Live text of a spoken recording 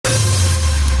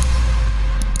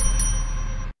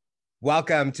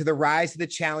Welcome to the Rise to the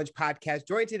Challenge podcast.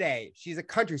 Joined today, she's a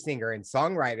country singer and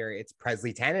songwriter. It's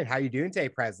Presley Tennant. How are you doing today,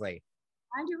 Presley?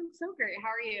 I'm doing so great. How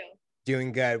are you?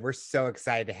 Doing good. We're so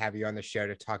excited to have you on the show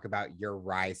to talk about your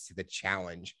rise to the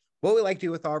challenge. What we like to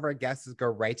do with all of our guests is go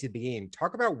right to the beginning.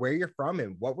 Talk about where you're from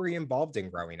and what were you involved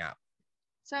in growing up?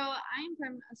 So I'm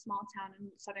from a small town in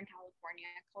Southern California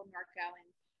called Norco.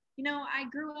 And, I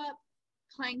grew up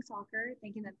playing soccer,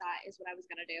 thinking that is what I was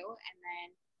going to do. And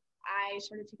then I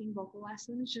started taking vocal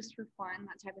lessons just for fun,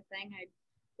 that type of thing. I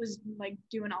was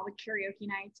doing all the karaoke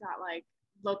nights at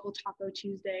local Taco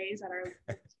Tuesdays at our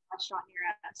restaurant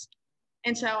near us.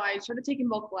 And so I started taking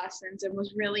vocal lessons and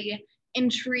was really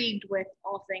intrigued with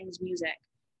all things music.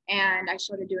 And I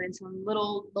started doing some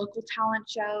little local talent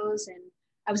shows, and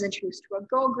I was introduced to a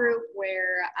girl group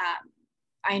where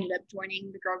I ended up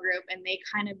joining the girl group, and they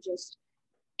kind of just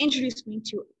introduced me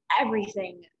to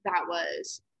everything that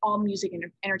was all music and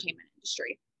entertainment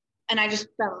industry. And I just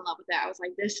fell in love with it. I was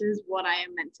like, this is what I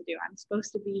am meant to do. I'm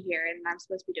supposed to be here and I'm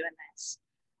supposed to be doing this.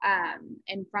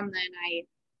 And from then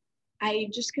I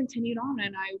just continued on,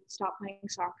 and I stopped playing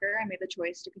soccer. I made the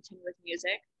choice to continue with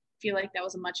music. I feel like that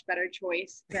was a much better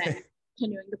choice than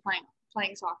continuing to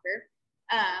playing soccer.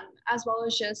 As well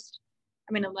as it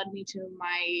led me to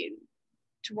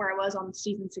where I was on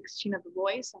season 16 of The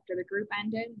Voice after the group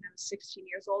ended. And I was 16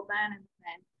 years old then. And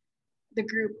then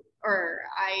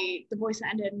The Voice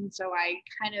ended. And so I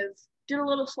kind of did a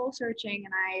little soul searching,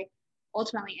 and I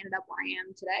ultimately ended up where I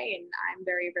am today. And I'm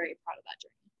very, very proud of that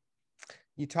journey.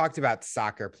 You talked about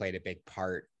soccer played a big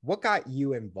part. What got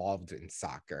you involved in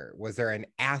soccer? Was there an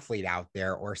athlete out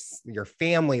there, or your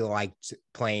family liked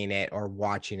playing it or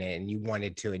watching it and you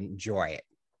wanted to enjoy it?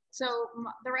 So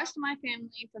the rest of my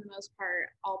family, for the most part,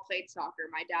 all played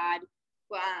soccer. My dad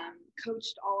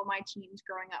coached all of my teams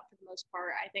growing up for the most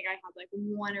part. I think I had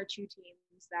one or two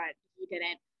teams that he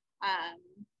didn't.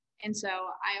 And so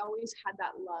I always had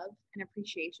that love and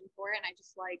appreciation for it. And I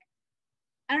just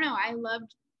I don't know, I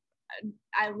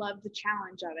loved the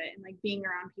challenge of it, and being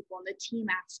around people and the team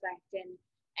aspect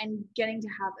and getting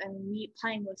to have and meet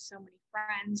playing with so many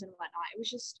friends and whatnot. It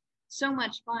was just so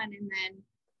much fun. And then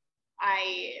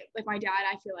my dad,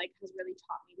 I feel has really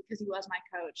taught me, because he was my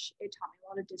coach. It taught me a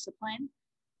lot of discipline,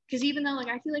 because even though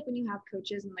I feel when you have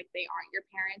coaches and they aren't your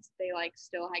parents, they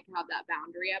still have that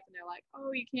boundary up, and they're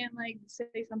oh, you can't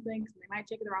say something because they might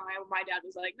take it the wrong way. My dad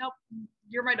was nope,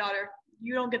 you're my daughter,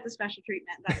 you don't get the special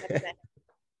treatment, that type of thing.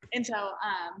 And so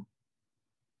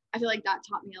I feel that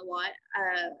taught me a lot,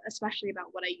 especially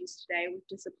about what I use today with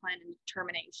discipline and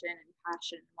determination and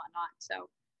passion and whatnot. So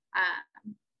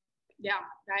yeah,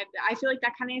 I feel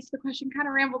that kind of answered the question, kind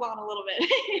of rambled on a little bit.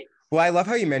 Well, I love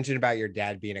how you mentioned about your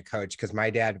dad being a coach, because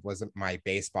my dad was my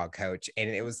baseball coach. And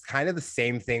it was kind of the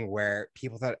same thing where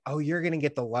people thought, oh, you're going to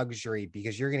get the luxury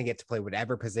because you're going to get to play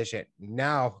whatever position.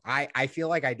 No, I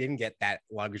feel I didn't get that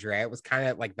luxury. It was kind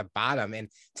of the bottom. And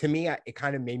to me, it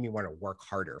kind of made me want to work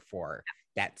harder for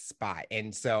that spot.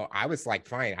 And so I was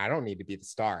fine, I don't need to be the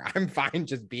star. I'm fine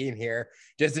just being here,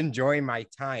 just enjoying my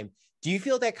time. Do you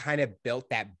feel that kind of built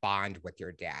that bond with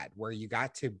your dad, where you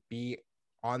got to be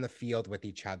on the field with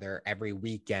each other every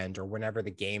weekend or whenever the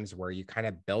games were? You kind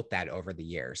of built that over the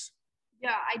years?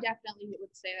 Yeah, I definitely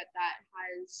would say that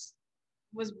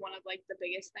was one of the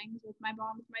biggest things with my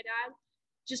bond with my dad,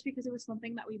 just because it was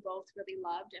something that we both really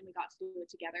loved and we got to do it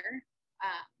together.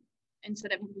 Instead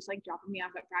of him just dropping me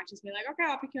off at practice, being okay,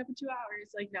 I'll pick you up in 2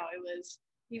 hours. No,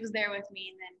 he was there with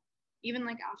me. And then even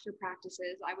after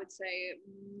practices, I would say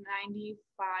 95%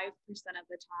 of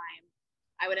the time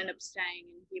I would end up staying,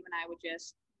 and he and I would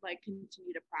just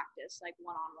continue to practice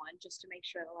one-on-one, just to make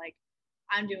sure that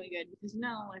I'm doing good. Because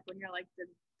when you're the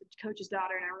coach's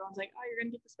daughter and everyone's oh, you're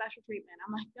gonna get the special treatment,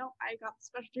 I'm no, I got the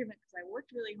special treatment because I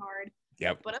worked really hard.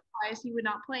 Yep. But otherwise he would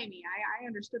not play me. I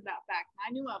understood that fact, and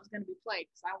I knew I was going to be played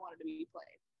because I wanted to be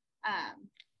played.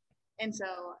 And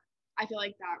so I feel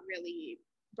that really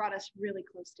brought us really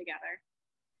close together.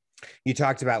 You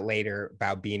talked about later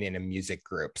about being in a music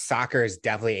group. Soccer is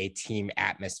definitely a team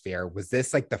atmosphere. Was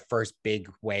this the first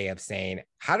big way of saying,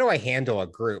 how do I handle a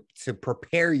group to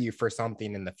prepare you for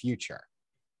something in the future?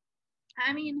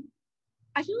 I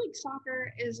feel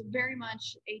soccer is very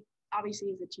much obviously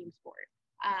is a team sport.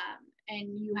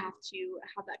 And you have to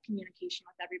have that communication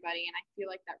with everybody. And I feel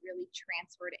that really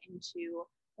transferred into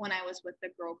when I was with the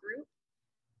girl group,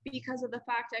 because of the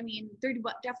fact, there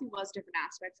definitely was different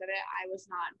aspects of it. I was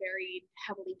not very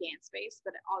heavily dance-based,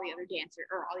 but all the other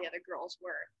girls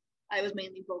were. It was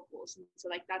mainly vocals. And so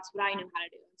that's what I knew how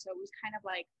to do. And so it was kind of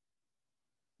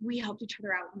we helped each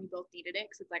other out when we both needed it.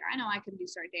 Cause it's like, I know I couldn't do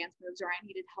certain dance moves or I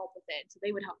needed help with it. So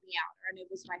they would help me out, and it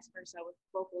was vice versa with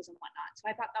vocals and whatnot. So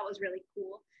I thought that was really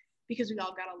cool because we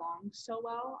all got along so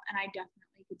well. And I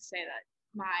definitely could say that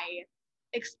my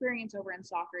experience over in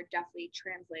soccer definitely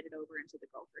translated over into the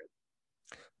girl group.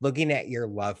 Looking at your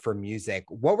love for music,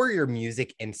 what were your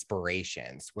music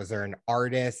inspirations? Was there an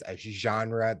artist, a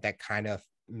genre that kind of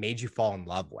made you fall in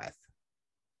love with?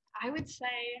 I would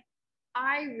say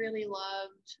I really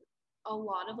loved a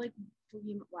lot of like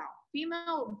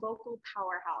female vocal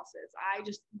powerhouses. I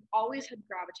just always had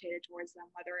gravitated towards them,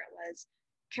 whether it was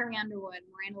Carrie Underwood,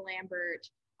 Miranda Lambert,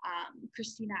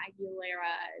 Christina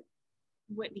Aguilera,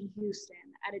 Whitney Houston,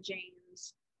 Etta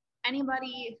James,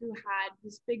 anybody who had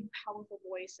this big, powerful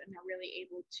voice and they're really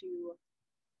able to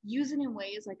use it in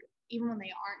ways like even when they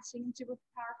aren't singing super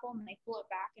powerful and they pull it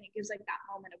back and it gives like that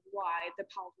moment of why the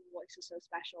powerful voice is so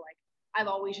special. Like I've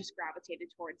always just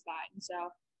gravitated towards that. And so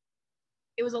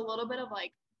it was a little bit of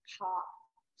like pop,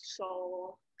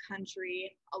 soul,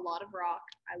 country, a lot of rock.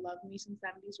 I love me some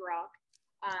 70s rock.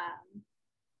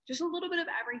 Just a little bit of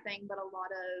everything, but a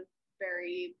lot of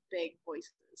very big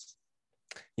voices.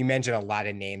 You mentioned a lot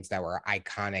of names that were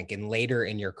iconic, and later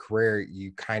in your career,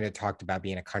 you kind of talked about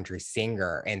being a country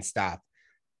singer and stuff.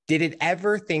 Did it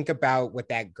ever think about with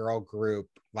that girl group,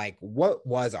 like what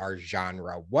was our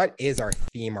genre? What is our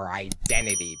theme or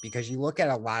identity? Because you look at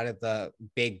a lot of the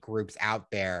big groups out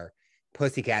there,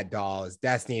 Pussycat Dolls,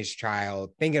 Destiny's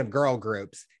Child, thinking of girl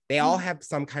groups, they all have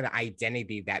some kind of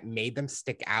identity that made them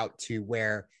stick out to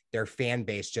where their fan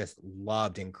base just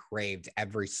loved and craved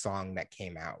every song that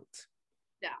came out.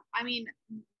 Yeah, I mean,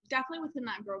 definitely within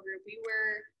that girl group, we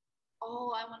were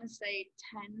all, I want to say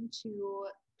 10 to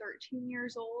 13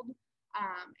 years old.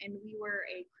 And we were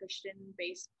a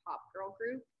Christian-based pop girl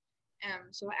group.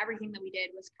 So everything that we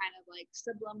did was kind of like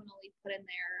subliminally put in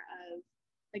there of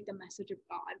like the message of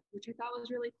God, which I thought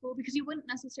was really cool because you wouldn't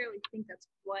necessarily think that's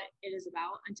what it is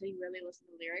about until you really listen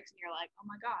to the lyrics and you're like, oh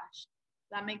my gosh,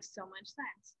 that makes so much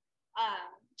sense.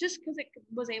 Just because it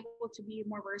was able to be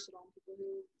more versatile, and people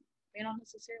who may not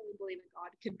necessarily believe in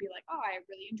God could be like, oh, I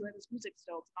really enjoy this music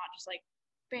still. It's not just like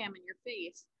bam in your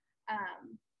face.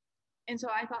 And so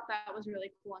I thought that was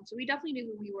really cool. And so we definitely knew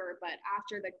who we were, but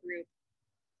after the group,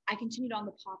 I continued on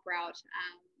the pop route,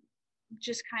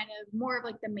 just kind of more of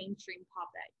like the mainstream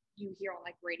pop that you hear on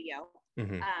like radio.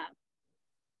 Mm-hmm.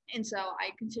 And so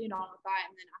I continued on with that.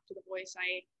 And then after The Voice,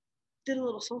 I did a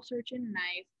little soul searching and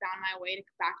I found my way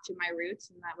back to my roots,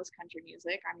 and that was country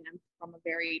music. I mean, I'm from a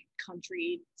very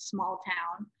country small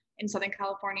town in Southern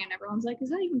California, and everyone's like, is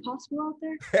that even possible out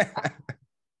there?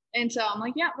 And so I'm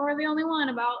like, yeah, we're the only one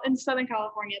about in Southern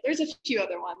California. There's a few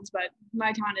other ones, but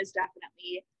my town is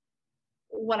definitely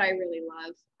what I really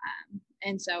love.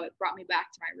 And so it brought me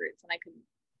back to my roots,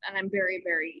 and I'm very,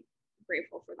 very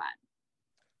grateful for that.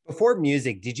 Before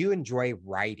music, did you enjoy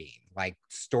writing, like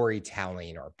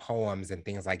storytelling or poems and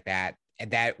things like that?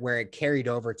 And that where it carried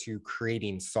over to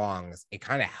creating songs, it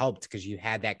kind of helped because you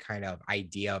had that kind of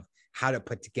idea of how to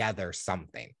put together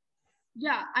something.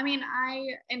 Yeah, I mean,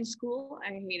 in school,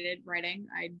 I hated writing.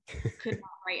 I could not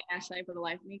write an essay for the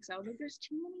life of me because I was like, there's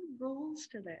too many rules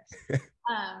to this.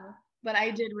 But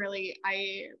I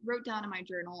wrote down in my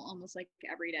journal almost like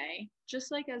every day,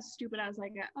 just like as stupid as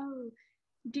like, oh,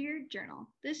 dear journal,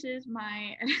 this is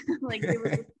my, like, it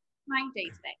was my day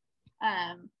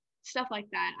today. Stuff like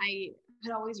that. I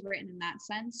had always written in that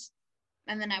sense.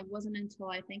 And then I wasn't until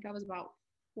I think I was about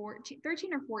 13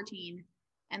 or 14.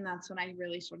 And that's when I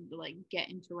really started to like get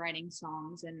into writing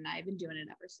songs, and I've been doing it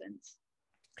ever since.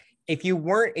 If you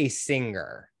weren't a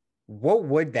singer, what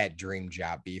would that dream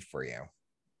job be for you?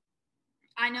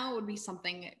 I know it would be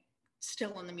something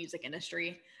still in the music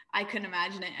industry. I couldn't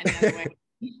imagine it any other way.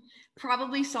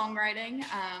 Probably songwriting.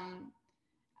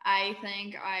 I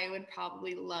think I would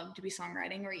probably love to be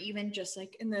songwriting, or even just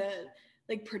like in the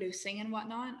like producing and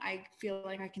whatnot. I feel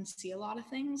like I can see a lot of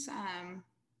things.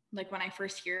 Like when I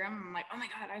first hear them, I'm like, oh my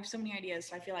God, I have so many ideas.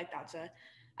 So I feel like that's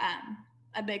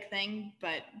a big thing,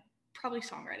 but probably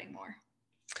songwriting more.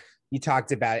 You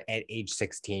talked about at age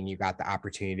 16, you got the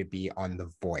opportunity to be on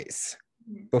The Voice.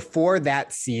 Mm-hmm. Before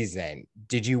that season,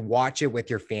 did you watch it with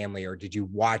your family, or did you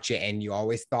watch it and you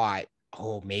always thought,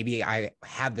 oh, maybe I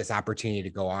have this opportunity to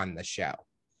go on the show?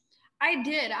 I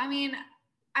did. I mean,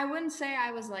 I wouldn't say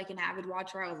I was like an avid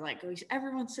watcher. I was like,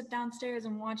 everyone sit downstairs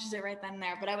and watches it right then and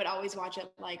there. But I would always watch it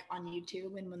like on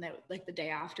YouTube, and when they like the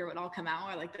day after it would all come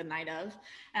out, or like the night of,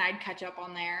 and I'd catch up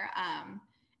on there.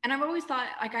 And I've always thought,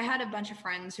 like, I had a bunch of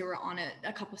friends who were on it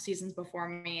a couple seasons before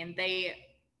me, and they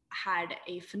had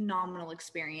a phenomenal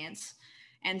experience.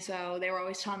 And so they were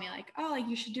always telling me like, oh, like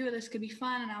you should do it. This could be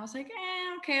fun. And I was like,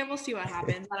 okay, we'll see what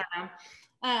happens. I don't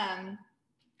know.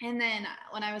 And then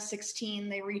when I was 16,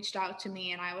 they reached out to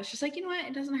me and I was just like, you know what?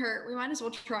 It doesn't hurt. We might as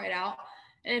well try it out.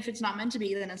 And if it's not meant to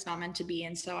be, then it's not meant to be.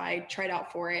 And so I tried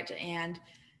out for it. And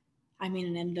I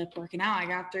mean, it ended up working out. I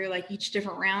got through like each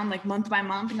different round, like month by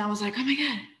month. And I was like, oh my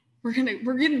God,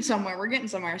 we're getting somewhere. We're getting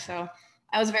somewhere. So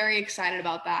I was very excited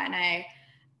about that. And I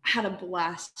had a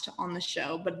blast on the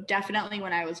show, but definitely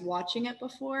when I was watching it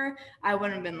before, I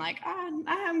wouldn't have been like,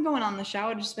 I'm going on the show. I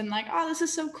would have just been like, oh, this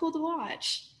is so cool to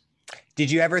watch.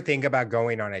 Did you ever think about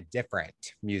going on a different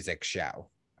music show?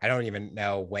 I don't even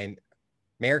know when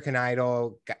American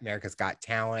Idol, America's Got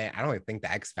Talent. I don't even think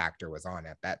the X Factor was on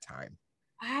at that time.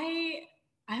 I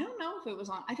don't know if it was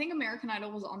on. I think American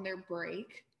Idol was on their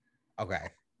break. Okay.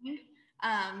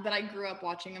 But I grew up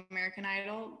watching American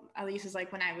Idol. At least is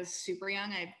like when I was super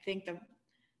young. I think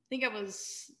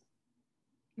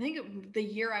the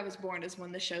year I was born is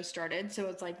when the show started. So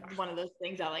it's like one of those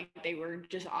things that like they were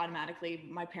just automatically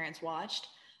my parents watched.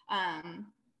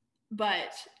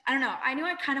 But I don't know. I knew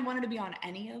I kind of wanted to be on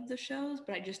any of the shows,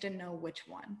 but I just didn't know which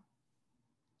one.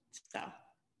 So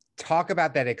talk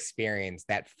about that experience,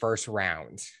 that first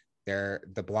round,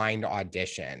 the blind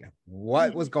audition.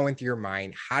 What was going through your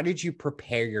mind? How did you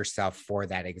prepare yourself for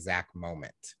that exact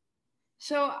moment?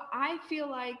 So I feel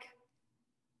like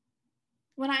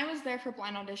when I was there for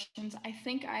blind auditions, I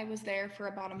think I was there for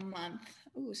about a month.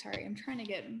 Oh, sorry. I'm trying to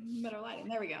get better lighting.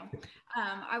 There we go.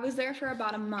 I was there for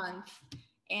about a month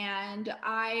and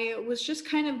I was just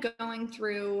kind of going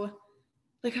through,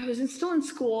 like I was still in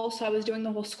school. So I was doing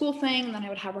the whole school thing. And then I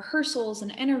would have rehearsals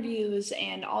and interviews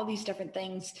and all these different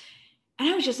things. And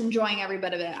I was just enjoying every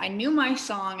bit of it. I knew my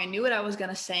song. I knew what I was going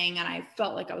to sing. And I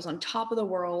felt like I was on top of the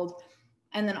world.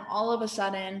 And then all of a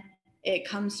sudden, it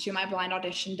comes to my blind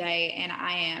audition day and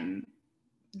I am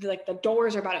like, the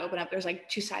doors are about to open up. There's like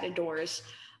 2-sided doors.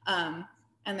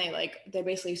 And they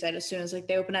basically said, as soon as like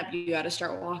they open up, you got to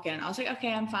start walking. And I was like,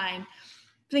 okay, I'm fine.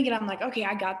 Thinking I'm like, okay,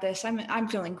 I got this. I'm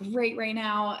feeling great right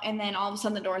now. And then all of a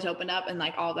sudden the doors opened up and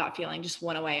like all that feeling just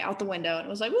went away out the window. And it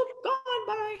was like, whoop,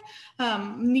 gone,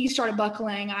 bye. Knees started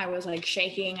buckling. I was like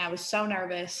shaking. I was so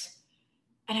nervous.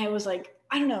 And I was like,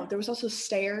 I don't know. There was also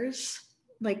stairs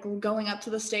like going up to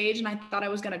the stage and I thought I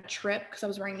was going to trip because I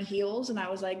was wearing heels and I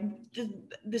was like,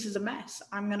 this is a mess.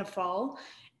 I'm going to fall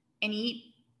and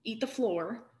eat the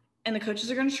floor and the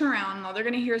coaches are going to turn around and all they're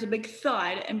going to hear is a big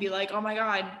thud and be like, oh my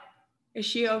God, is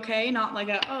she okay? Not like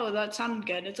oh, that sounded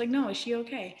good. It's like, no, is she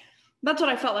okay? That's what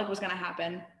I felt like was going to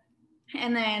happen.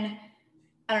 And then,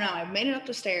 I don't know, I made it up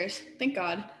the stairs. Thank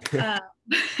God.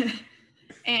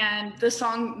 And the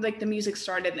song, like the music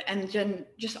started and then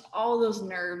just all those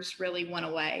nerves really went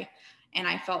away. And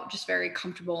I felt just very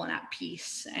comfortable and at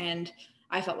peace. And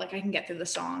I felt like I can get through the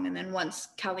song. And then once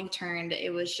Kelly turned,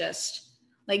 it was just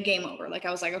like game over. Like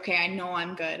I was like, okay, I know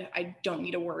I'm good. I don't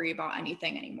need to worry about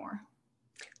anything anymore.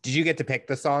 Did you get to pick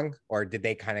the song or did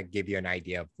they kind of give you an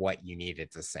idea of what you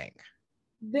needed to sing?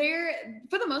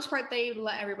 For the most part, they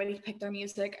let everybody pick their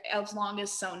music as long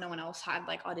as no one else had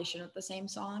like audition with the same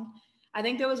song. I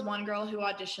think there was one girl who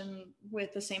auditioned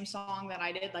with the same song that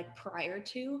I did like prior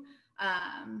to,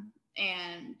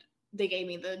 and they gave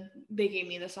me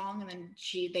the song, and then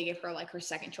they gave her like her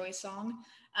second choice song.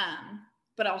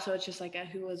 But also it's just like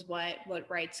who was what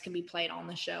rights can be played on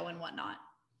the show and whatnot.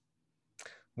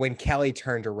 When Kelly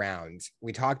turned around,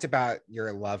 we talked about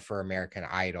your love for American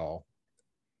Idol.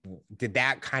 Did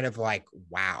that kind of like,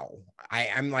 wow,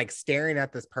 I'm like staring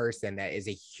at this person that is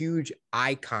a huge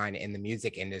icon in the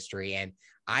music industry and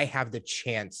I have the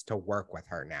chance to work with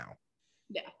her now.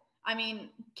 Yeah. I mean,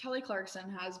 Kelly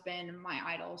Clarkson has been my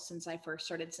idol since I first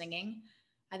started singing.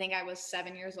 I think I was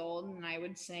 7 years old and I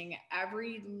would sing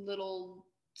every little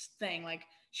thing. Like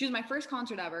she was my first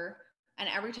concert ever. And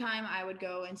every time I would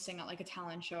go and sing at like a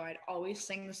talent show, I'd always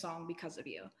sing the song Because of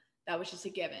You. That was just a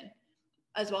given.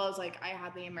 As well as like I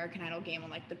had the American Idol game on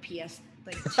like the PS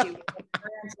like 2. So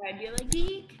I'd be like,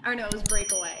 geek. Or no, it was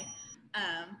Breakaway.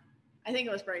 I think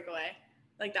it was Breakaway.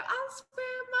 Like the I'll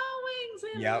spread my wings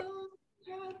and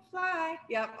I'll fly.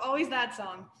 Yep, always that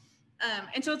song.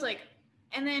 And so it's like,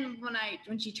 and then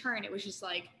when she turned, it was just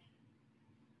like,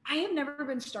 I have never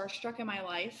been starstruck in my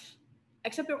life,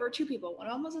 except over 2 people. One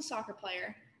of them was a soccer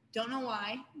player. Don't know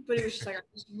why, but it was just like I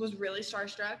was really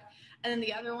starstruck. And then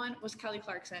the other one was Kelly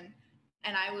Clarkson.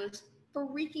 And I was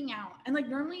freaking out. And like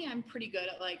normally I'm pretty good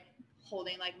at like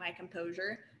holding like my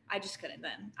composure. I just couldn't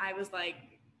then. I was like,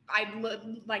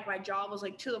 like my jaw was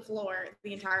like to the floor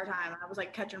the entire time. I was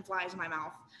like catching flies in my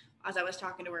mouth as I was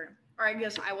talking to her. Or I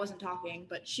guess I wasn't talking,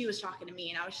 but she was talking to me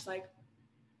and I was just like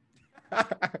the entire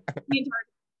time.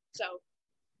 So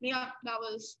yeah, that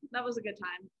was a good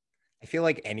time. I feel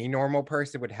like any normal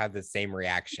person would have the same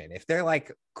reaction. If they're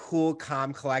like cool,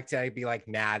 calm, collected, I'd be like,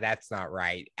 nah, that's not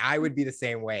right. I would be the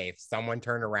same way. If someone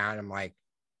turned around, I'm like,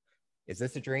 is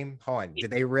this a dream? Hold on. Did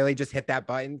they really just hit that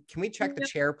button? Can we check the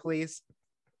chair, please?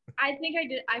 I think I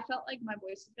did. I felt like my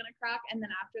voice was gonna crack, and then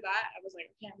after that, I was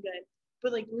like, okay, I'm good.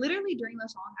 But like literally during the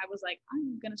song, I was like,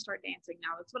 I'm gonna start dancing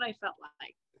now. That's what I felt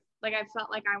like. Like I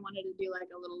felt like I wanted to do like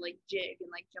a little like jig and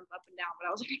like jump up and down, but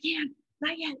I was like, I can't,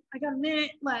 not yet. I got a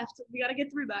minute left. We got to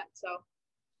get through that. So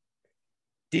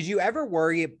did you ever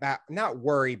worry about, not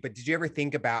worry, but did you ever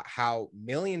think about how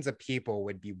millions of people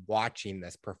would be watching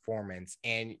this performance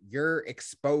and your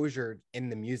exposure in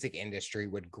the music industry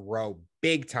would grow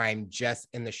big time just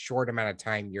in the short amount of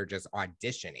time you're just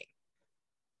auditioning?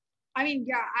 I mean,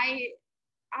 yeah,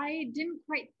 I didn't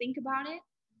quite think about it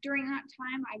during that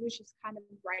time. I was just kind of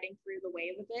riding through the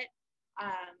wave of it.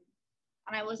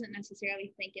 And I wasn't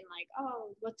necessarily thinking like,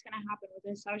 oh, what's going to happen with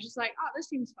this? I was just like, oh, this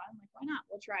seems fun. Like, why not?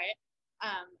 We'll try it.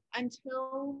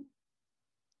 Until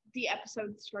the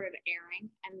episode started airing.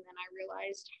 And then I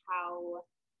realized how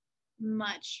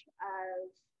much of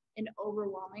an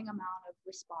overwhelming amount of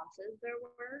responses there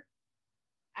were.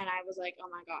 And I was like, oh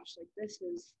my gosh, like this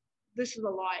is a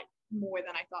lot more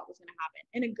than I thought was going to happen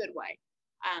in a good way.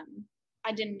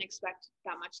 I didn't expect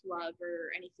that much love or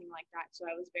anything like that. So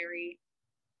I was very,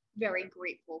 very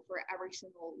grateful for every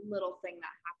single little thing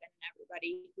that happened and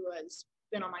everybody who has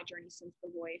been on my journey since The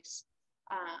Voice.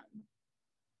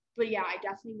 But yeah, I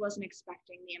definitely wasn't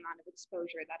expecting the amount of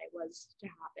exposure that it was to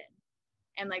happen.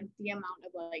 And like the amount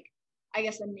of like, I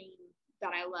guess a name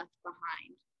that I left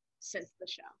behind since the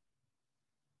show.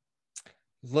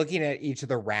 Looking at each of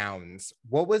the rounds,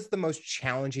 what was the most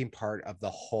challenging part of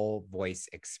the whole Voice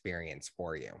experience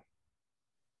for you?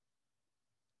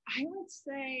 I would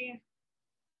say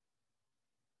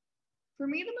for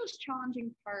me, the most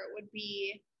challenging part would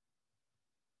be,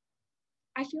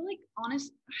 I feel like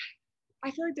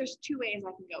there's two ways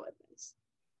I can go with this.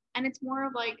 And it's more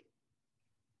of like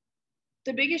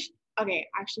the biggest, okay,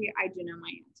 actually, I do know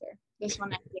my answer. This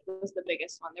one I think was the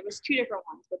biggest one. There was two different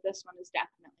ones, but this one is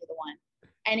definitely the one.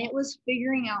 And it was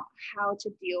figuring out how to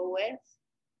deal with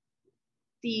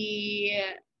the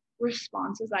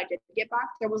responses I did get back.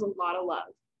 There was a lot of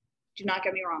love. Do not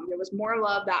get me wrong. There was more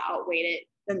love that outweighed it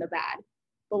than the bad.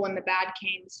 But when the bad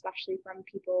came, especially from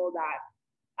people that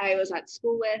I was at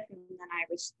school with, and then I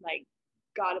was like,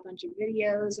 got a bunch of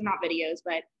videos, or not videos,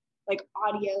 but like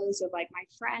audios of like my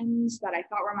friends that I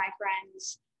thought were my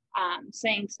friends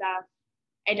saying stuff.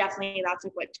 That's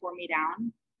like what tore me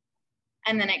down.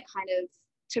 And then it kind of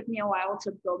took me a while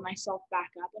to build myself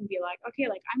back up and be like, okay,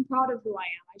 like I'm proud of who I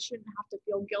am. I shouldn't have to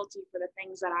feel guilty for the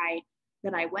things that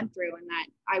I went through and that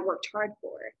I worked hard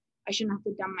for. I shouldn't have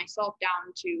to dumb myself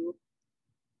down to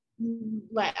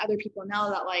let other people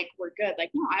know that like we're good. Like,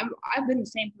 no, I've been the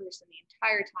same person the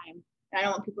entire time. And I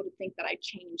don't want people to think that I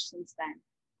changed since then.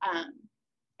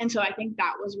 And so I think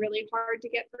that was really hard to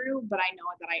get through, but I know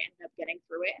that I ended up getting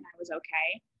through it and I was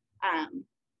okay.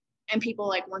 And people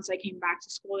like, once I came back to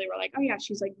school, they were like, oh yeah,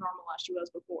 she's like normal as she was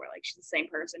before. Like she's the same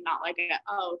person, not like,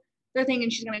 oh, they're thinking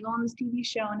she's going to go on this TV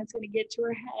show and it's going to get to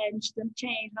her head and she's going to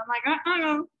change. And I'm like,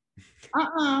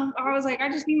 I was like, I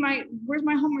just need where's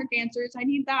my homework answers? I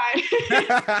need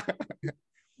that.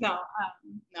 No,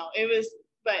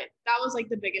 but that was like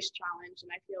the biggest challenge.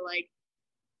 And I feel like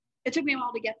it took me a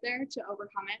while to get there to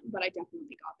overcome it, but I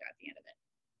definitely got there at the end of it.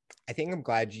 I think I'm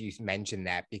glad you mentioned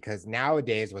that because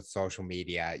nowadays with social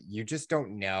media, you just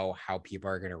don't know how people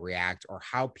are going to react or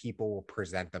how people will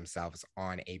present themselves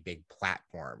on a big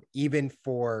platform. Even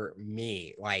for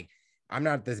me, like I'm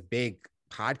not this big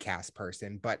podcast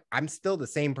person, but I'm still the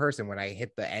same person when I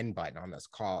hit the end button on this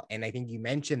call. And I think you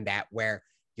mentioned that where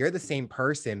you're the same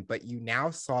person, but you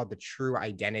now saw the true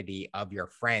identity of your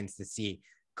friends to see,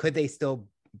 could they still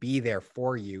be there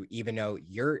for you, even though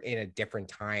you're in a different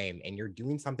time and you're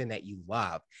doing something that you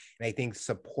love. And I think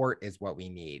support is what we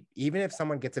need. Even if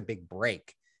someone gets a big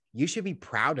break, you should be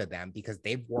proud of them because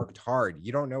they've worked hard.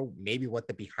 You don't know maybe what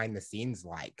the behind the scenes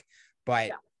like,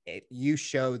 but you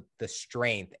showed the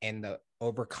strength and the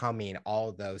overcoming all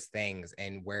of those things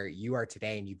and where you are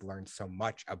today, and you've learned so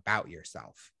much about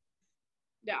yourself.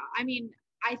 Yeah, I mean,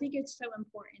 I think it's so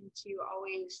important to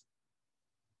always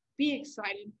be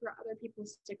excited for other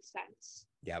people's success.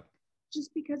 Yep.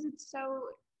 Just because it's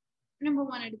so, number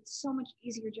one, it's so much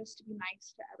easier just to be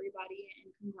nice to everybody and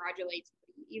congratulate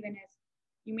somebody, even if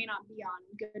you may not be on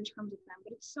good terms with them,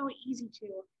 but it's so easy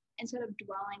to, instead of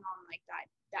dwelling on like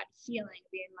that feeling,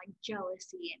 being like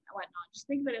jealousy and whatnot, just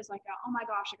think of it as like, oh my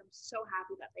gosh, like I'm so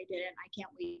happy that they did it and I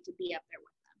can't wait to be up there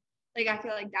with them. Like, I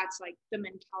feel like that's like the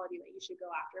mentality that you should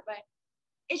go after. But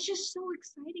it's just so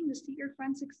exciting to see your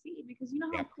friends succeed, because you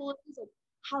know how cool it is, like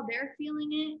how they're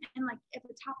feeling it, and like if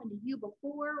it's happened to you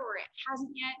before or it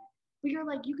hasn't yet, but you're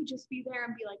like, you could just be there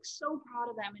and be like so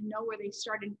proud of them and know where they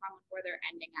started from and where they're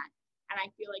ending at. And I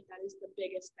feel like that is the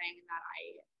biggest thing that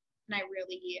I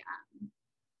really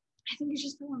I think it's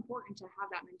just so important to have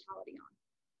that mentality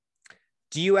on.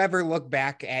 Do you ever look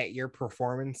back at your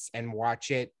performance and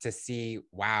watch it to see,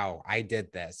 wow, I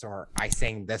did this, or I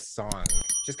sang this song?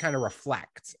 Just kind of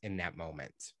reflect in that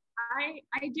moment.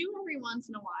 I do every once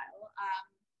in a while.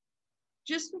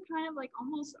 Just to kind of like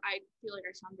almost, I feel like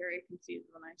I sound very confused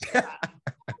when I say that.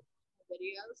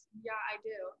 Videos. Yeah, I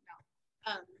do.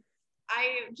 No.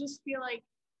 I just feel like,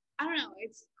 I don't know,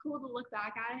 it's cool to look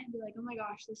back at it and be like, oh my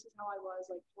gosh, this is how I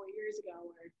was like 4 years ago,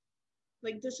 or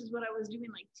like this is what I was doing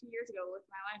like 2 years ago with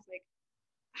my life. Like,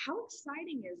 how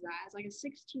exciting is that? As like a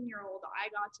 16-year-old,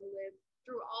 I got to live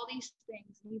through all these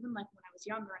things, and even like when I was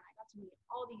younger, and I got to meet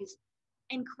all these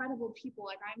incredible people.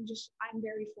 Like I'm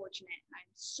very fortunate, and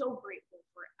I'm so grateful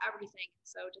for everything. And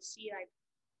so to see like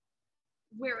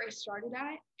where I started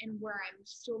at and where I'm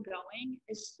still going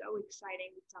is so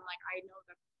exciting, because I'm like, I know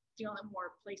that the only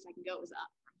more place I can go is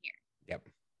up from here. Yep.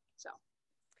 So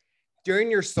during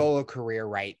your solo career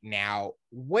right now,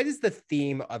 what is the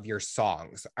theme of your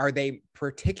songs? Are they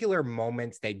particular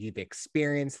moments that you've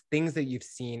experienced, things that you've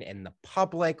seen in the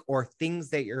public, or things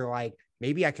that you're like,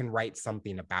 maybe I can write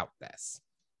something about this?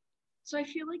 So I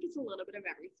feel like it's a little bit of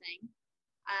everything.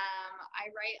 I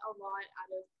write a lot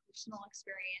out of personal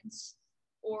experience,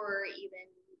 or even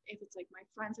if it's like my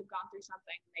friends have gone through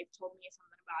something and they've told me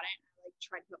something about it, and I like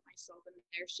try to put myself in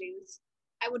their shoes.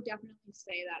 I would definitely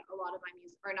say that a lot of my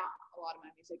music, or not a lot of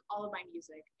my music, all of my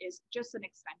music is just an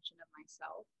extension of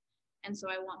myself. And so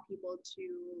I want people to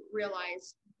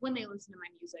realize when they listen to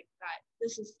my music that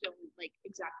this is still like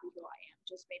exactly who I am,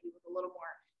 just maybe with a little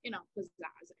more,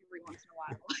 pizzazz every once in a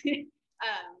while.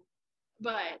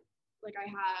 But like I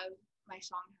have my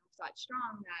song House That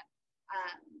Strong that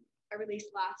I released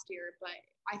last year, but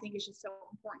I think it's just so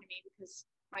important to me because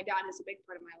my dad is a big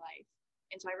part of my life.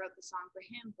 And so I wrote the song for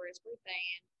him for his birthday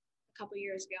and a couple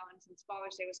years ago. And since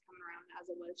Father's Day was coming around, as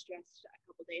it was just a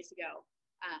couple days ago,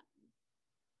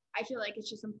 I feel like it's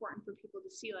just important for people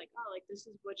to see like, oh, like this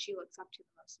is what she looks up to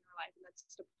the most in her life. And that's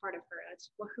just a part of her.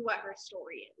 That's who her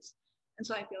story is. And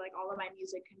so I feel like all of my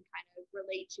music can kind of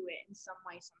relate to it in some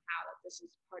way, somehow, that this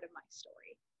is part of my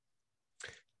story.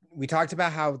 We talked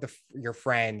about how your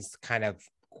friends kind of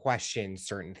question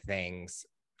certain things.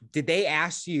 Did they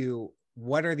ask you,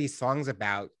 what are these songs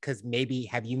about? Because maybe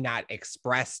have you not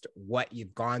expressed what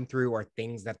you've gone through or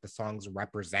things that the songs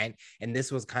represent? And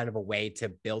this was kind of a way to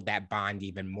build that bond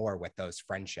even more with those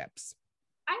friendships.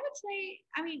 I would say,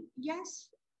 I mean, yes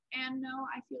and no.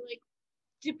 I feel like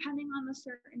depending on the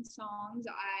certain songs,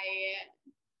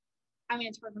 I mean,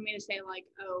 it's hard for me to say like,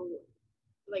 oh,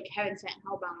 like Heaven Sent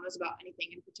Hellbound was about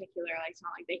anything in particular. Like, it's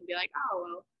not like they can be like, oh,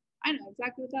 well, I know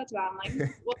exactly what that's about. I'm like,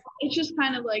 well, it's just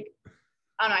kind of like,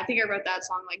 I don't know, I think I wrote that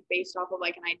song like based off of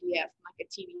like an idea from like a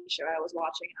TV show I was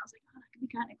watching, and I was like, oh, that could be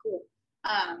kind of cool.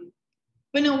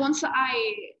 But no, once I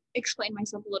explained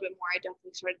myself a little bit more, I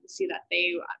definitely started to see that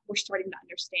they were starting to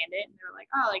understand it, and they were like,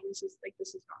 oh, like this is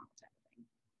normal type of thing.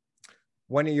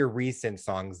 One of your recent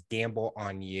songs, Gamble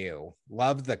on You,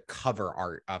 love the cover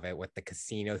art of it with the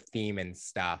casino theme and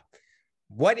stuff.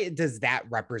 What does that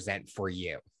represent for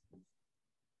you?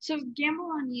 So Gamble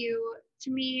on You,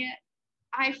 to me,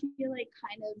 I feel like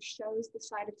kind of shows the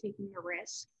side of taking a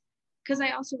risk, because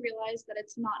I also realized that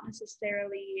it's not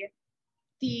necessarily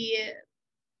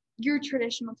your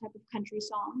traditional type of country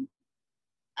song,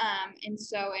 and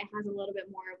so it has a little bit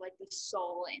more of like the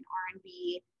soul and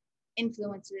R&B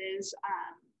influences,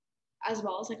 as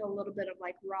well as like a little bit of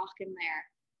like rock in there.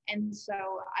 And so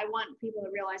I want people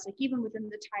to realize, like, even within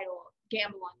the title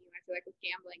Gamble on You, I feel like with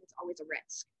gambling it's always a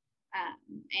risk.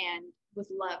 And with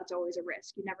love, it's always a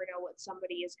risk. You never know what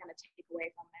somebody is going to take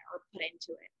away from it or put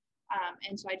into it.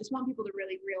 And so I just want people to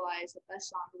really realize that this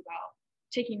song is about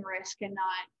taking risk and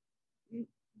not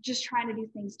just trying to do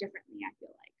things differently, I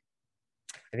feel like.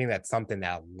 I think that's something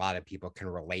that a lot of people can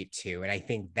relate to. And I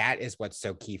think that is what's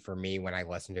so key for me when I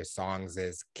listen to songs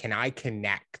is, can I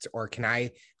connect, or can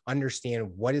I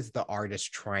understand what is the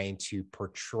artist trying to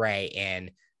portray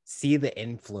and see the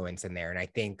influence in there? And I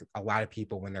think a lot of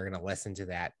people, when they're going to listen to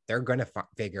that, they're going to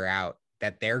figure out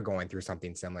that they're going through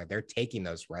something similar. They're taking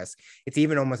those risks. It's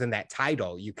even almost in that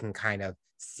title, you can kind of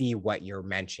see what you're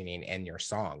mentioning in your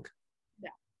song. Yeah.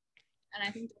 And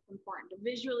I think that's important to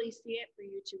visually see it for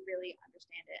you to really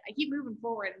understand it. I keep moving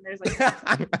forward and there's like,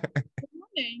 good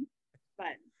morning,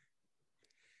 but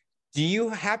do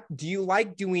you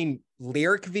like doing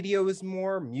lyric videos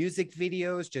more, music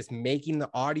videos, just making the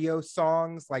audio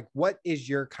songs? Like, what is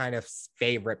your kind of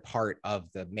favorite part of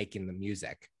the making the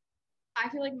music? I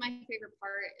feel like my favorite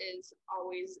part is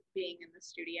always being in the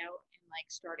studio and like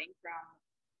starting from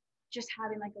just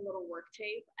having like a little work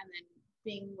tape and then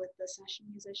being with the session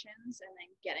musicians and then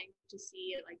getting to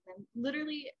see like them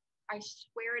literally, I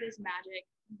swear it is magic.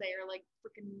 They're like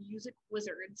freaking music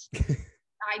wizards.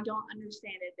 I don't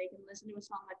understand it. They can listen to a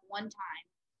song like one time,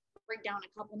 break down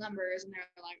a couple numbers, and they're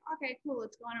like, okay, cool,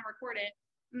 let's go in and record it.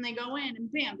 And they go in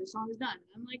and bam, the song is done.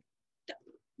 And I'm like,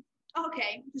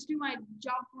 okay, just do my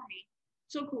job for me.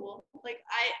 So cool. Like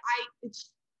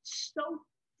it's so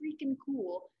freaking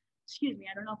cool. Excuse me,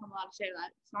 I don't know if I'm allowed to say that.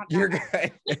 It's not that You're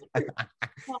good.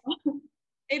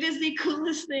 It is the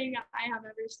coolest thing I have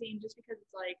ever seen, just because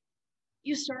it's like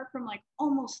you start from like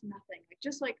almost nothing, like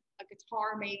just like a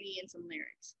guitar maybe and some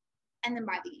lyrics. And then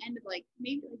by the end of like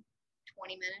maybe like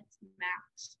 20 minutes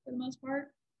max for the most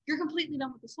part, you're completely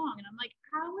done with the song. And I'm like,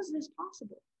 how is this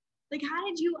possible? Like, how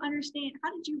did you understand?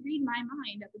 How did you read my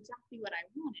mind of exactly what I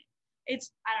wanted?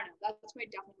 It's, I don't know, that's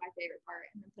definitely my favorite part.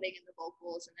 And then putting in the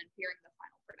vocals and then hearing the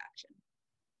final production.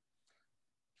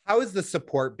 How has the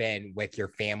support been with your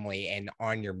family and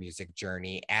on your music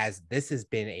journey, as this has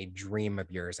been a dream of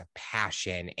yours, a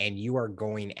passion, and you are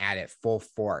going at it full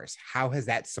force? How has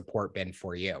that support been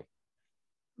for you?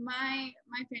 My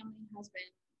family has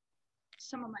been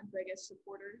some of my biggest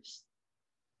supporters,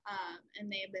 and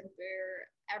they have been there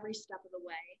every step of the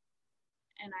way.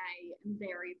 And I am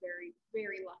very, very,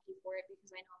 very lucky for it, because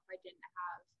I know if I didn't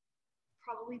have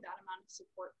probably that amount of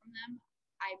support from them,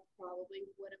 I probably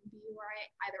wouldn't be where I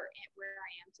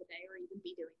am today, or even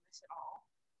be doing this at all.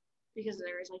 Because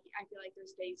there's like, I feel like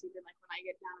there's days even like when I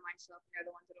get down on myself, and they're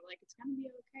the ones that are like, it's gonna be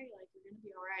okay, like you're gonna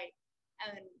be all right.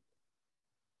 And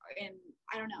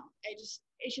I don't know, it's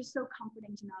just so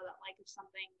comforting to know that like if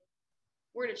something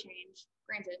were to change,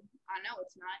 granted, I know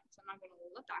it's not, so I'm not gonna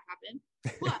let that happen.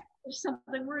 But if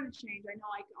something were to change, I know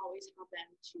I can always have them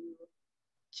to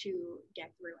get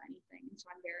through anything. And so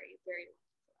I'm very, very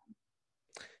lucky for them.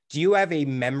 Do you have a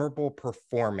memorable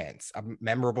performance, a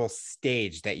memorable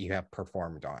stage that you have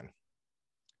performed on?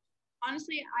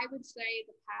 Honestly, I would say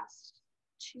the past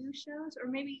 2 shows,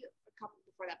 or maybe a couple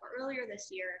before that, but earlier this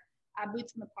year,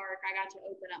 Boots in the Park, I got to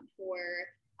open up for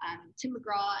Tim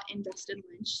McGraw and Dustin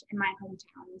Lynch in my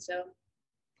hometown. And so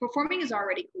performing is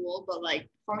already cool, but like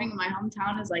performing in my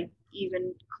hometown is like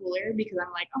even cooler, because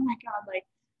I'm like, oh my God, like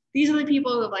these are the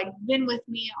people who have like been with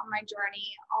me on my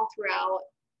journey all throughout.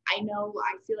 I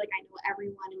feel like I know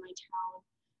everyone in my town,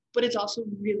 but it's also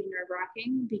really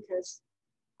nerve-wracking, because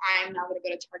I'm now going to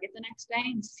go to Target the next day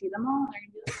and see them all. And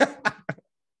they're going to be like,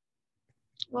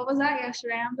 what was that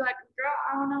yesterday? I'm like, girl,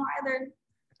 I don't know either.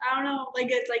 I don't know. Like,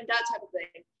 it's like that type of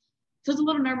thing. So it's a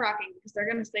little nerve-wracking, because they're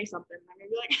going to say something. I'm going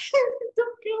to be like,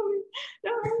 don't kill me.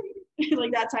 Don't hurt me.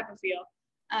 Like that type of feel.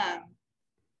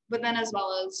 But then as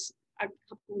well as a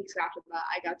couple weeks after that,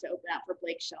 I got to open up for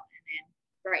Blake Shelton and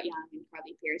Brett Young and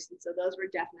Carly Pearson. So those were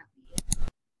definitely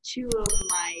 2 of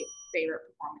my favorite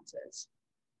performances.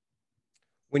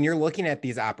 When you're looking at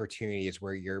these opportunities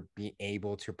where you're being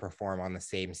able to perform on the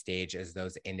same stage as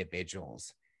those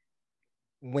individuals,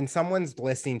 when someone's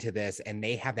listening to this and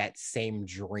they have that same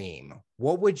dream,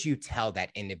 what would you tell that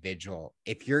individual?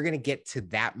 If you're going to get to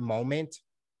that moment,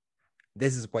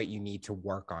 this is what you need to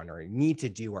work on, or need to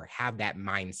do, or have that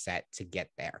mindset to get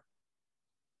there.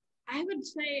 I would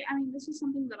say, this is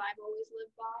something that I've always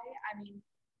lived by.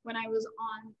 When I was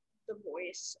on The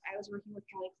Voice, I was working with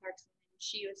Kelly Clarkson, and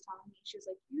she was telling me, she was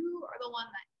like, you are the one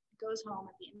that goes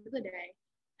home at the end of the day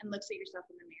and looks at yourself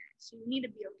in the mirror. So you need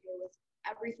to be okay with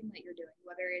everything that you're doing,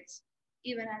 whether it's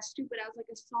even as stupid as like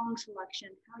a song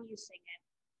selection, how you sing it,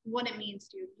 what it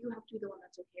means to you. You have to be the one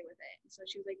that's okay with it. And so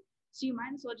she was like, so you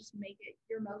might as well just make it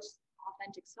your most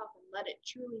authentic self and let it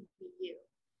truly be you.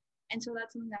 And so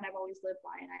that's something that I've always lived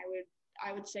by. And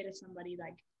I would say to somebody,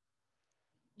 like,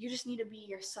 you just need to be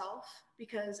yourself,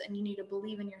 and you need to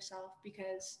believe in yourself,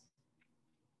 because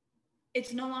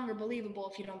it's no longer believable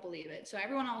if you don't believe it. So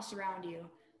everyone else around you,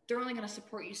 they're only going to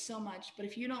support you so much. But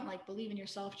if you don't like believe in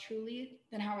yourself truly,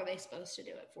 then how are they supposed to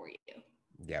do it for you?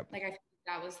 Yep. Like, I think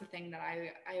that was the thing that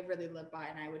I really lived by,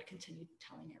 and I would continue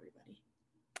telling everybody.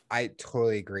 I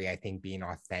totally agree. I think being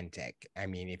authentic.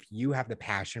 If you have the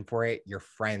passion for it, your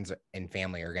friends and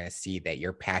family are going to see that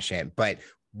you're passionate. But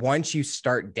once you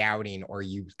start doubting, or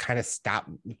you kind of stop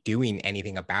doing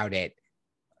anything about it,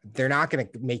 they're not going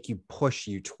to make you push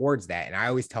you towards that. And I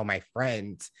always tell my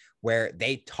friends, where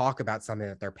they talk about something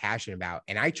that they're passionate about,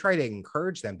 and I try to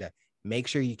encourage them to make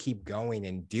sure you keep going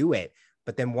and do it.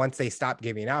 But then once they stop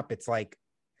giving up, it's like,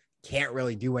 can't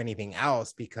really do anything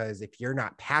else, because if you're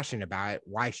not passionate about it,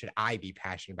 why should I be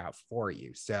passionate about for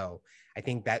you? So I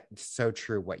think that's so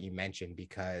true what you mentioned,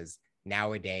 because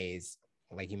nowadays,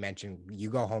 like you mentioned, you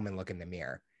go home and look in the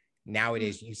mirror.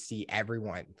 Nowadays, you see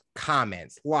everyone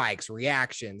comments, likes,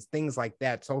 reactions, things like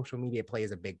that. Social media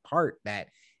plays a big part that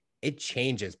it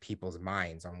changes people's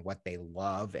minds on what they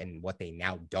love and what they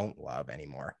now don't love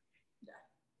anymore. Yeah,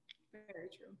 very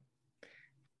true.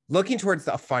 Looking towards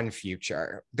a fun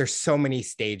future, there's so many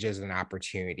stages and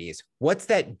opportunities. What's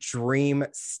that dream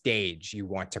stage you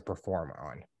want to perform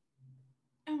on?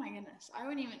 Oh my goodness. I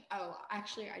wouldn't even, oh,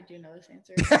 actually, I do know this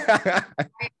answer.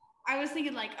 I was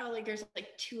thinking like, oh, like there's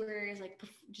like tours, like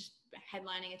just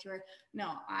headlining a tour.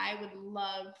 No, I would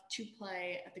love to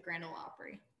play at the Grand Ole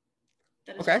Opry.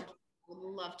 That is Okay. one I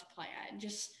would love to play at. And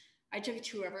just, I took a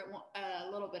tour of it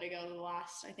a little bit ago, the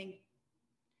last, I think,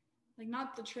 like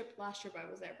not the last trip I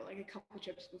was there, but like a couple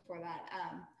trips before that.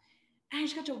 And I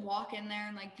just got to walk in there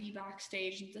and like be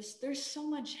backstage. And there's so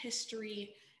much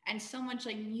history and so much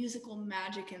like musical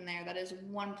magic in there. That is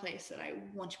one place that I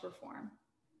want to perform.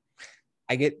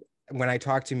 When I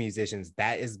talk to musicians,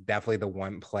 that is definitely the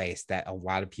one place that a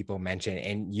lot of people mention,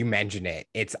 and you mentioned it.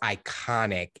 It's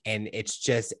iconic, and it's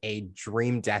just a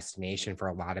dream destination for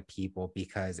a lot of people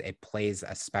because it plays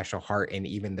a special heart in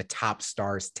even the top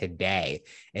stars today.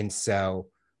 And so,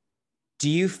 do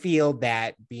you feel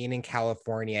that being in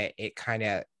California, it kind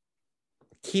of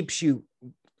keeps you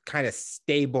kind of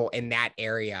stable in that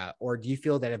area? Or do you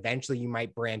feel that eventually you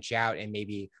might branch out and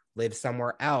maybe live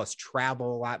somewhere else,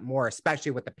 travel a lot more,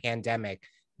 especially with the pandemic,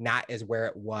 not as where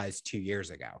it was 2 years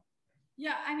ago?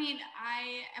 Yeah, I mean,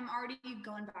 I am already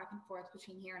going back and forth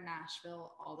between here and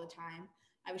Nashville all the time.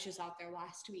 I was just out there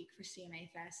last week for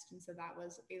CMA Fest, and so that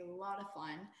was a lot of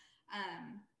fun.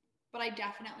 But I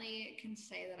definitely can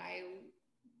say that I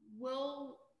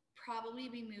will probably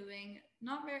be moving,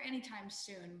 not very anytime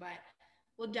soon, but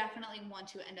will definitely want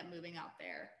to end up moving out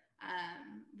there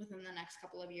within the next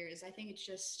couple of years. I think it's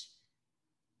just,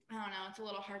 I don't know, it's a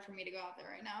little hard for me to go out there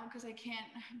right now because I can't,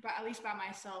 but at least by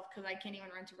myself, because I can't even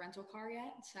rent a rental car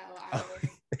yet. So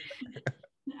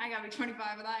I gotta be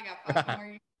 25 of that. I got 5 more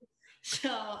years. So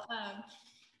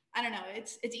I don't know.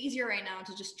 It's easier right now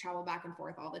to just travel back and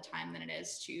forth all the time than it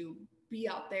is to be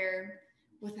out there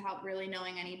without really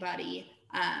knowing anybody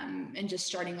and just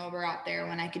starting over out there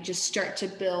when I could just start to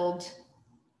build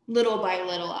little by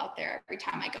little out there every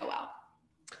time I go out.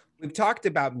 We've talked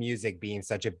about music being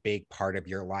such a big part of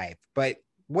your life, but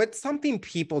what's something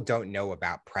people don't know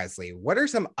about Presley? What are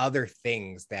some other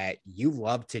things that you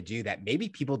love to do that maybe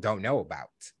people don't know about?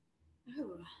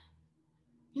 Ooh.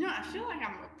 You know, I feel like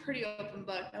I'm a pretty open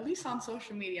book, at least on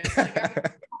social media. I feel like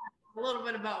everyone a little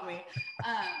bit about me.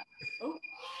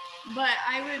 But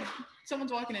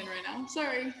someone's walking in right now.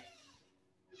 Sorry.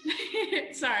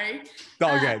 Sorry. It's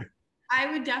all good. I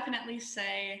would definitely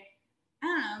say, I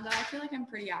don't know, that I feel like I'm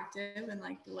pretty active and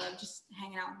like love just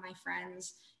hanging out with my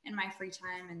friends in my free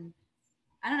time. And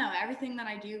I don't know, everything that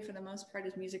I do for the most part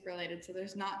is music related. So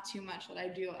there's not too much that I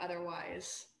do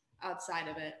otherwise outside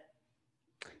of it.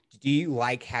 Do you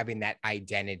like having that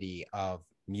identity of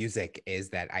music is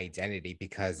that identity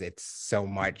because it's so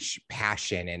much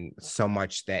passion and so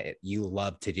much that you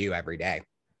love to do every day?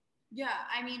 Yeah,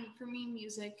 I mean, for me,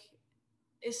 music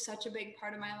is such a big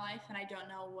part of my life, and I don't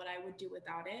know what I would do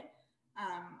without it.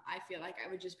 I feel like I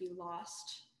would just be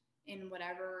lost in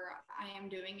whatever I am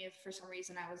doing. If for some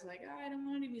reason I was like, oh, I don't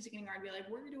want to do music anymore, I'd be like,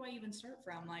 where do I even start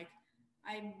from? Like,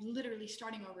 I'm literally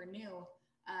starting over new.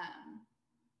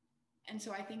 And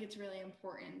so I think it's really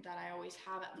important that I always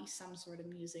have at least some sort of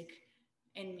music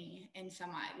in me, in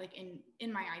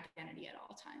my identity at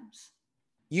all times.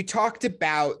 You talked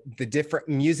about the different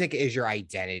music is your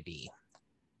identity.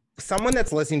 Someone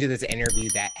that's listening to this interview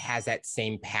that has that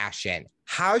same passion,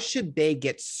 how should they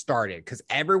get started? Because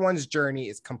everyone's journey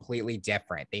is completely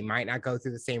different. They might not go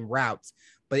through the same routes,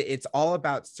 but it's all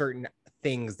about certain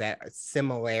things that are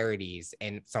similarities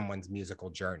in someone's musical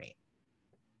journey.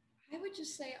 I would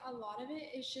just say a lot of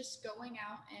it is just going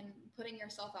out and putting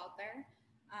yourself out there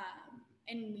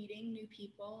and meeting new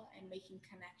people and making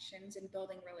connections and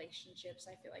building relationships.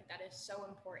 I feel like that is so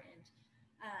important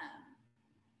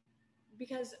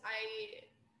because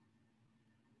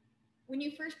when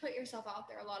you first put yourself out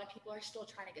there, a lot of people are still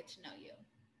trying to get to know you.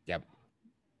 Yep.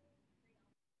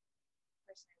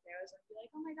 Person there is like, be like,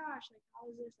 oh my gosh, like how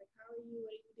is this? Like how are you?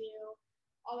 What do you do?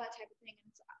 All that type of thing.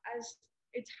 And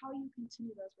it's how you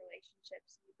continue those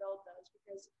relationships and you build those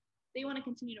because they want to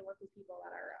continue to work with people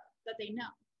that they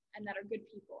know and that are good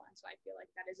people. And so I feel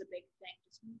like that is a big thing.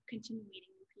 Just continue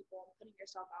meeting new people and putting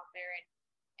yourself out there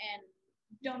and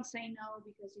don't say no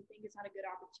because you think it's not a good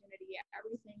opportunity.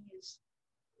 Everything is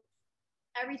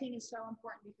so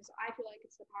important because I feel like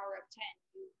it's the power of 10.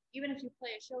 Even if you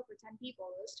play a show for 10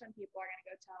 people, those 10 people are going to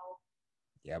go tell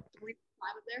Yep. 3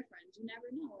 5 of their friends. You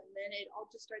never know. And then it all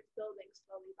just starts building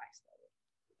slowly by slowly.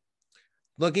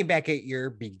 Looking back at your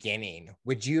beginning,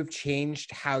 would you have changed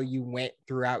how you went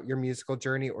throughout your musical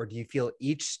journey, or do you feel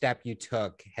each step you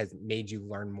took has made you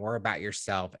learn more about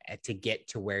yourself to get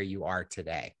to where you are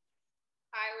today?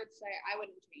 I would say I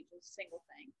wouldn't change a single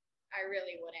thing. I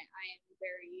really wouldn't. I am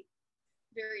very,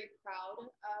 very proud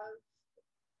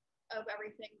of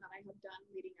everything that I have done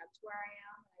leading up to where I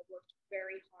am. I've worked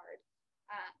very hard.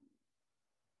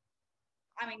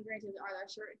 I mean, granted, are there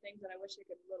certain things that I wish I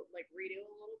could redo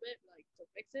a little bit, like to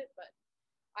fix it? But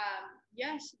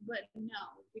yes, but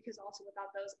no, because also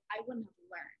without those, I wouldn't have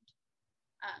learned.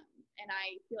 And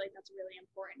I feel like that's really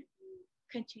important. If you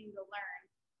continue to learn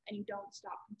and you don't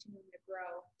stop continuing to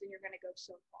grow, then you're going to go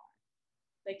so far.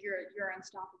 Like you're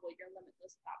unstoppable, you're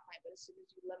limitless at that point. But as soon as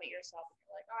you limit yourself and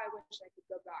you're like, oh, I wish I could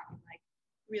go back and like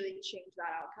really change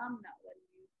that outcome, no,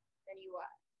 then you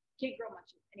can't grow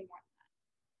much anymore than that.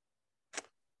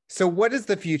 So what does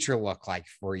the future look like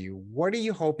for you? What are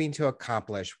you hoping to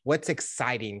accomplish? What's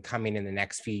exciting coming in the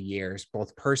next few years,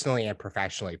 both personally and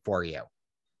professionally for you?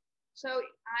 So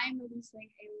I'm releasing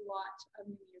a lot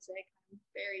of new music. I'm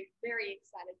very, very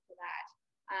excited for that.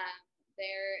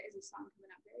 There is a song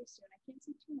coming out very soon. I can't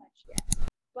say too much yet,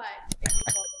 but it's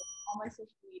on my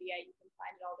social media. You can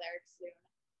find it all there soon,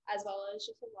 as well as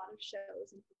just a lot of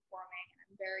shows and performing.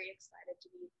 And I'm very excited to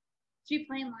be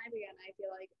playing live again. I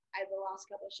feel like the last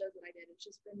couple of shows that I did, it's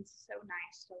just been so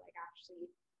nice to like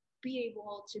actually be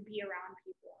able to be around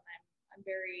people, and I'm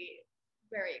very,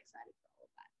 very excited for all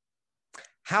of that.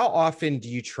 How often do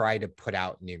you try to put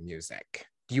out new music?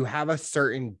 Do you have a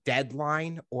certain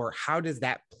deadline, or how does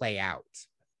that play out?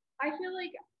 I feel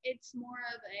like it's more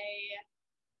of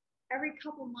every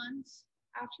couple months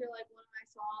after like one of my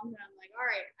songs, and I'm like, all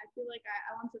right, I feel like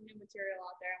I want some new material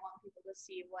out there. I want people to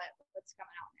see what's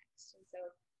coming out next. And so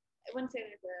I wouldn't say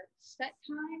there's a set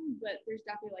time, but there's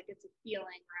definitely like it's a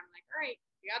feeling where I'm like, all right,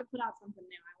 you got to put out something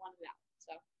new. I want it out.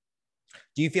 So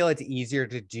Do you feel it's easier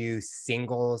to do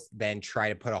singles than try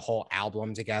to put a whole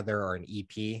album together or an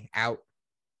EP out?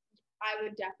 I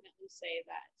would definitely say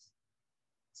that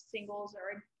singles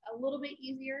are a little bit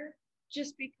easier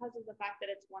just because of the fact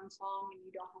that it's one song and you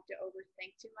don't have to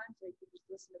overthink too much. Like you just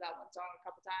listen to that one song a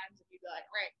couple times and you'd be like,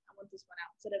 right, I want this one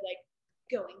out, instead of like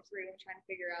going through and trying to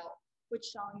figure out which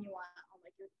song you want on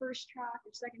like your first track,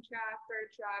 your second track,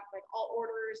 third track, like all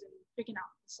orders and picking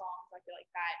out the songs. I feel like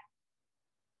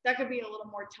that could be a little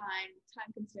more time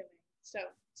consuming. So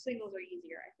singles are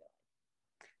easier, I feel like.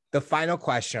 The final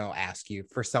question I'll ask you,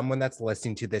 for someone that's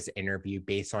listening to this interview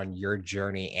based on your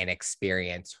journey and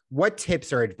experience, what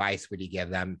tips or advice would you give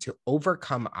them to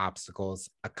overcome obstacles,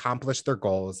 accomplish their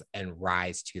goals, and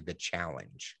rise to the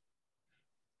challenge?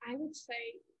 I would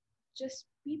say just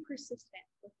be persistent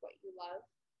with what you love,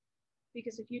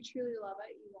 because if you truly love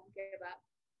it, you won't give up.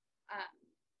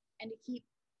 And to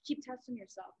keep testing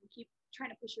yourself and keep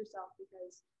trying to push yourself,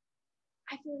 because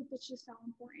I feel like that's just so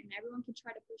important. Everyone can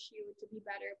try to push you to be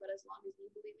better, but as long as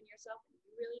you believe in yourself and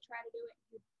you really try to do it,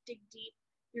 you dig deep,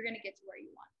 you're going to get to where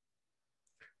you want.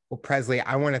 Well, Presley,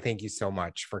 I want to thank you so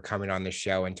much for coming on the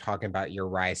show and talking about your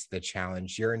rise to the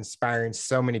challenge. You're inspiring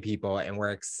so many people, and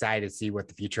we're excited to see what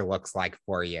the future looks like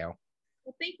for you.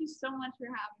 Well, thank you so much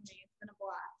for having me. It's been a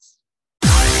blast.